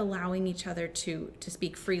I think allowing each other to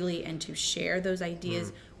speak freely and to share those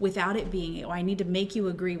ideas without it being, I need to make you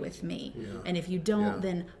agree with me. Yeah. And if you don't,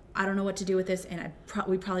 then I don't know what to do with this, and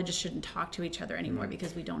we probably just shouldn't talk to each other anymore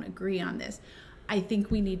because we don't agree on this. I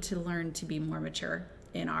think we need to learn to be more mature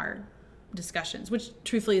in our discussions, which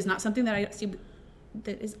truthfully is not something that I see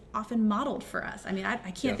that is often modeled for us. I mean,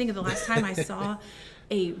 I can't think of the last time I saw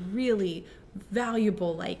a really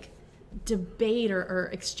valuable debate or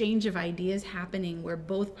exchange of ideas happening where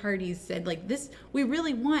both parties said this, we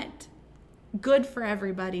really want good for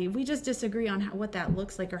everybody. We just disagree on what that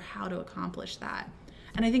looks like or how to accomplish that.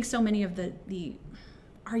 And I think so many of the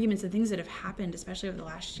arguments and things that have happened, especially over the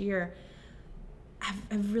last year,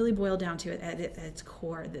 have really boiled down to it at its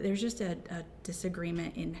core. There's just a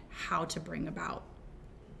disagreement in how to bring about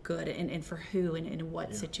good and for who and in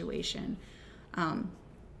what situation.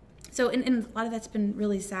 So and a lot of that's been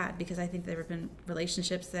really sad because I think there have been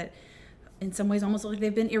relationships that in some ways almost look like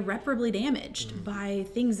they've been irreparably damaged by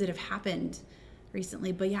things that have happened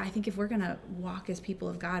recently. But I think if we're going to walk as people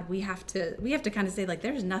of God, we have to kind of say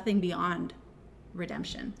there's nothing beyond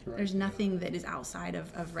redemption. Right. There's nothing that is outside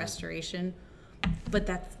of restoration. But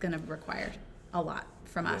that's going to require a lot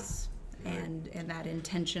from us, and that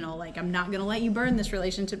intentional. I'm not going to let you burn this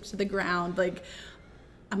relationship to the ground.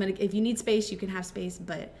 If you need space, you can have space.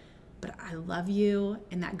 But I love you,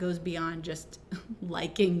 and that goes beyond just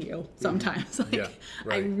liking you. Sometimes,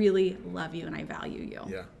 I really love you and I value you.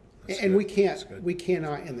 Yeah, and we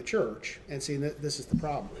cannot in the church. And see, this is the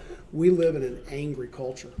problem. We live in an angry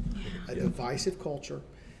culture, a divisive culture.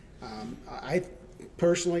 I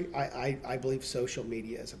personally, I believe social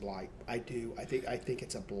media is a blight. I do. I think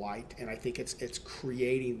it's a blight, and I think it's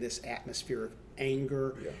creating this atmosphere of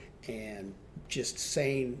anger and just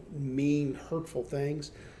saying mean, hurtful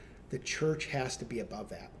things. The church has to be above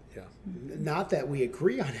that. Yeah. Not that we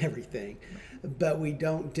agree on everything, but we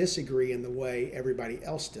don't disagree in the way everybody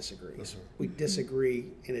else disagrees. We disagree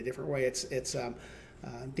in a different way. It's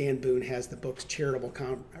Dan Boone has the books Charitable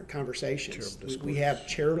Conversations. We have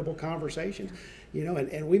charitable conversations, you know,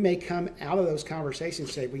 and we may come out of those conversations and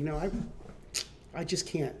say, well, you know, I just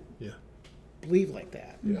can't believe like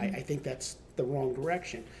that. I think that's the wrong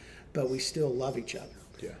direction, but we still love each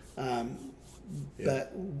other.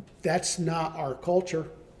 But that's not our culture.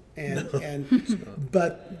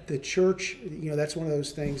 But the church, you know, that's one of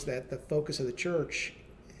those things that the focus of the church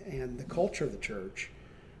and the culture of the church,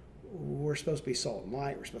 we're supposed to be salt and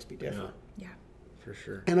light. We're supposed to be different. Yeah. For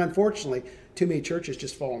sure. And unfortunately, too many churches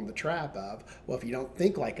just fall in the trap of, well, if you don't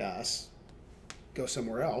think like us, go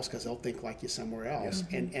somewhere else because they'll think like you somewhere else.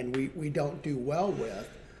 And we don't do well with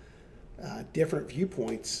different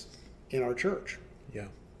viewpoints in our church. Yeah.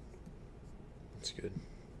 That's good.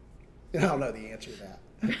 And I don't know the answer to that.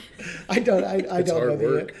 I don't know the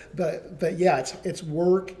work. but yeah, it's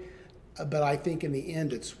work, but I think in the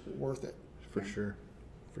end it's worth it. For sure.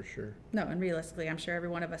 No, and realistically, I'm sure every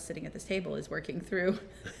one of us sitting at this table is working through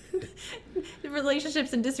the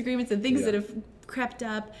relationships and disagreements and things that have crept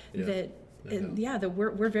up. That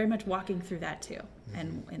we're very much walking through that too,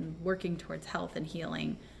 and working towards health and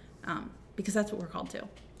healing, because that's what we're called to.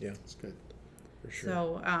 Yeah, that's good. For sure.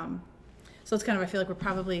 So it's kind of, I feel like we're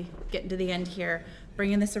probably getting to the end here,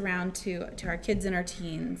 bringing this around to our kids and our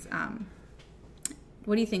teens.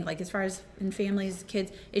 What do you think, like as far as in families,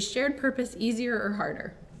 kids, is shared purpose easier or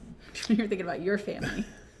harder? You're thinking about your family.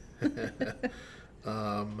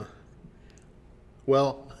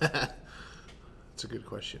 Well, that's a good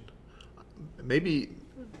question. Maybe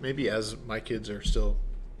as my kids are still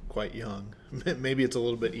quite young, maybe it's a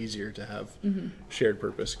little bit easier to have shared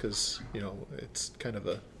purpose because, you know, it's kind of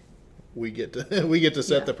we get to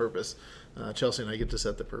set the purpose. Chelsea and I get to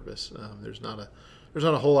set the purpose. There's not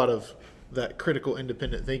a whole lot of that critical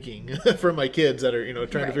independent thinking from my kids that are, you know,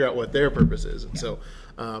 trying to figure out what their purpose is. And so,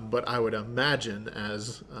 but I would imagine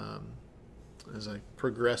as I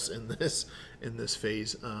progress in this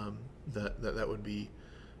phase, that would be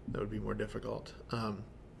more difficult.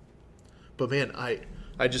 But man,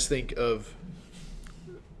 I just think of,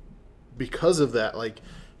 because of that, like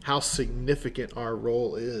how significant our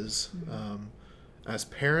role is as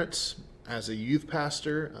parents, as a youth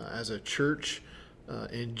pastor, as a church,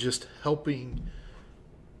 in just helping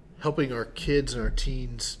our kids and our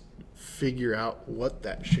teens figure out what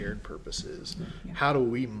that shared purpose is. Yeah. How do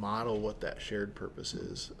we model what that shared purpose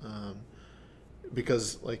is?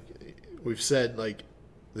 Because like we've said, like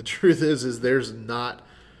the truth is there's not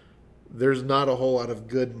a whole lot of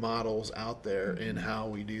good models out there in how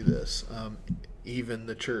we do this. Even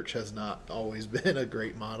the church has not always been a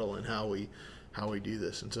great model in how we do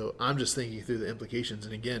this. And so I'm just thinking through the implications.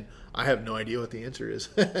 And again, I have no idea what the answer is,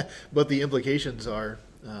 but the implications are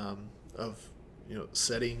of, you know,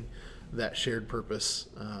 setting that shared purpose.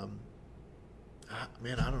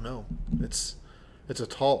 Man, I don't know. It's a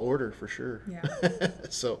tall order for sure. Yeah.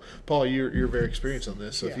 So, Paul, you're very experienced on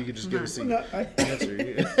this. So if you could just give us the answer. I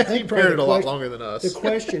think you parented a lot longer than us. The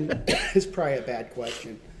question is probably a bad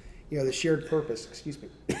question. You know, the shared purpose,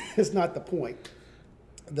 is not the point.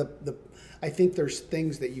 I think there's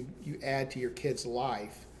things that you add to your kid's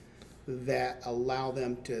life that allow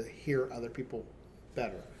them to hear other people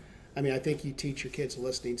better. I mean, I think you teach your kids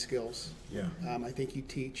listening skills. Yeah. I think you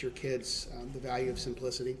teach your kids the value of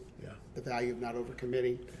simplicity. Yeah. The value of not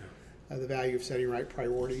overcommitting. Yeah. The value of setting right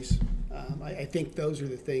priorities. I think those are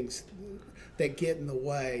the things that get in the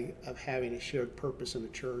way of having a shared purpose in the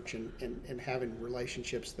church and having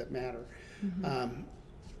relationships that matter. Mm-hmm.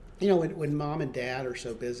 You know, when mom and dad are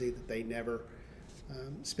so busy that they never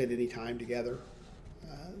spend any time together,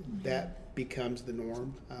 that becomes the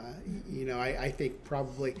norm. You know, I think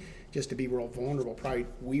probably, just to be real vulnerable, probably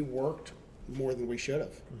we worked more than we should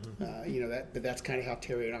have. Mm-hmm. You know, but that's kind of how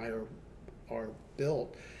Terry and I are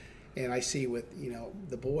built. And I see with, you know,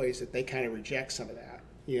 the boys that they kind of reject some of that.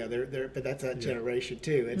 You know, but that's that generation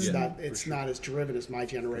too. It's not as driven as my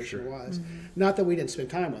generation was. Mm-hmm. Not that we didn't spend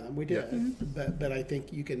time with them, we did. Yeah. But I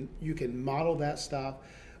think you can model that stuff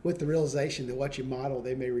with the realization that what you model,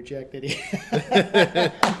 they may reject it.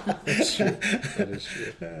 That's true. That is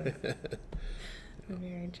true.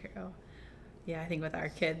 Very true. Yeah, I think with our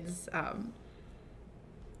kids,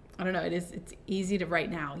 I don't know. It's easy to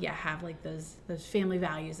right now, have like those family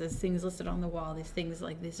values, those things listed on the wall, these things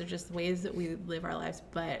like these are just ways that we live our lives.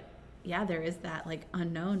 But there is that like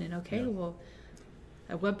unknown, and well,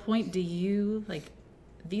 at what point do you like?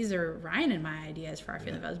 These are Ryan and my ideas for our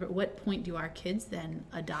family values, but what point do our kids then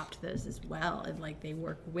adopt those as well, and like they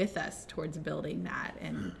work with us towards building that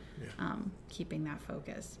and keeping that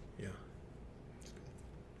focus? Yeah.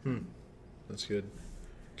 That's good.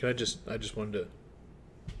 I just wanted to.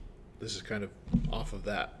 This is kind of off of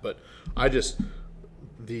that, but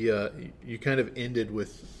you kind of ended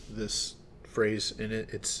with this phrase, and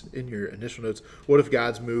it's in your initial notes. What if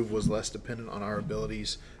God's move was less dependent on our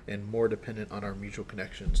abilities and more dependent on our mutual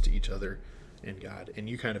connections to each other and God? And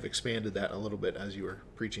you kind of expanded that a little bit as you were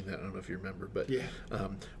preaching that. I don't know if you remember, but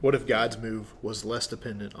what if God's move was less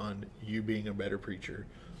dependent on you being a better preacher,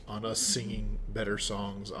 on us singing better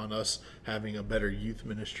songs, on us having a better youth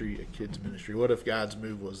ministry, a kids ministry? What if God's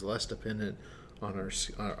move was less dependent on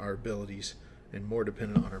our abilities and more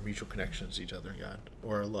dependent on our mutual connections to each other and God,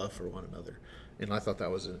 or our love for one another? And I thought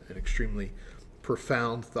that was an extremely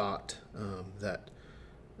profound thought that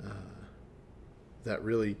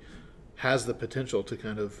really has the potential to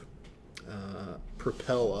kind of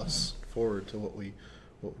propel us forward to what we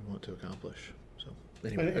want to accomplish. So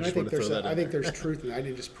anyway, I think there's truth in it. I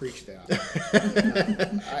didn't just preach that.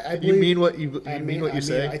 I believe, you mean what you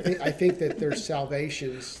say? I think that there's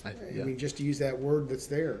salvations. I mean, just to use that word that's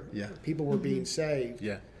there. Yeah. People were being saved.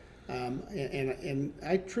 Yeah. And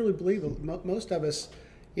I truly believe that most of us,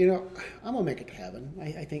 I'm gonna make it to heaven.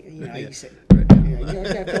 I think you say, I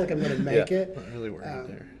feel like I'm gonna make it. Not really worried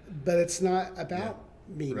there. But it's not about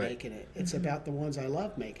me making it. It's about the ones I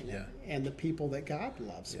love making it, and the people that God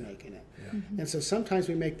loves making it. Yeah. And so sometimes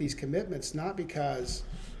we make these commitments not because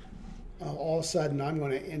all of a sudden I'm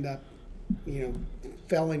going to end up,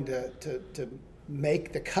 failing to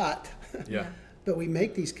make the cut. Yeah. But we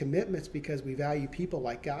make these commitments because we value people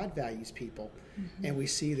like God values people, and we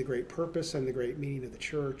see the great purpose and the great meaning of the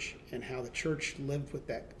church, and how the church lived with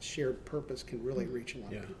that shared purpose can really reach a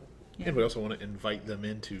lot of people. Yeah. And we also want to invite them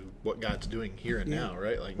into what God's doing here and now,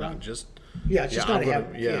 right? Like not just I'm going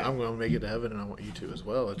to make it to heaven, and I want you to as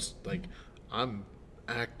well. It's like I'm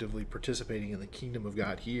actively participating in the kingdom of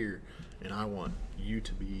God here, and I want you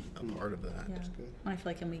to be a part of that. Yeah. I feel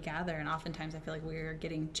like when we gather, and oftentimes I feel like we're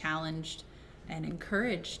getting challenged and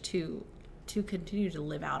encouraged to continue to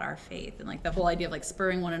live out our faith, and like the whole idea of like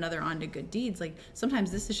spurring one another on to good deeds. Like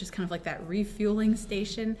sometimes this is just kind of like that refueling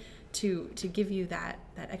station to give you that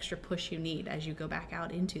extra push you need as you go back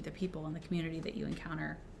out into the people and the community that you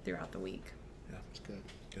encounter throughout the week. Yeah, it's good.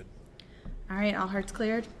 Good. All right, all hearts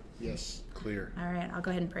cleared? Yes. Clear. All right, I'll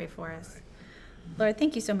go ahead and pray for us. Right. Lord,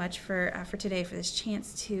 thank you so much for today, for this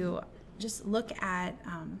chance to just look at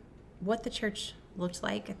what the church looked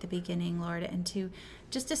like at the beginning, Lord, and to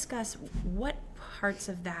just discuss what parts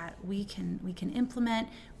of that we can implement,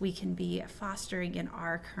 we can be fostering in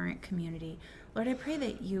our current community. Lord, I pray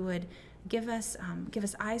that you would give us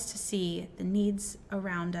eyes to see the needs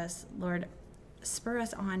around us. Lord, spur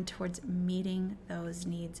us on towards meeting those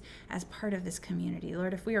needs as part of this community.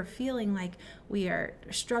 Lord, if we are feeling like we are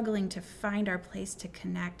struggling to find our place to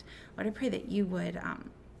connect, Lord, I pray that you would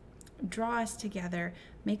draw us together,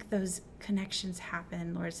 make those connections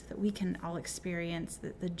happen, Lord, so that we can all experience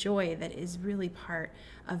the joy that is really part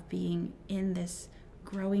of being in this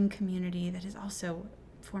growing community that is also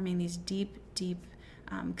forming these deep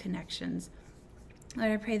connections.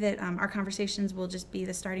 Lord, I pray that our conversations will just be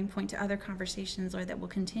the starting point to other conversations, Lord, that will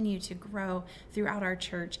continue to grow throughout our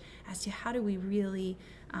church as to how do we really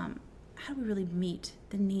meet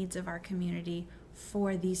the needs of our community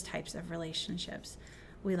for these types of relationships.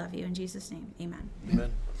 We love you in Jesus' name. Amen.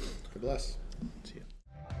 Amen. God bless. See you.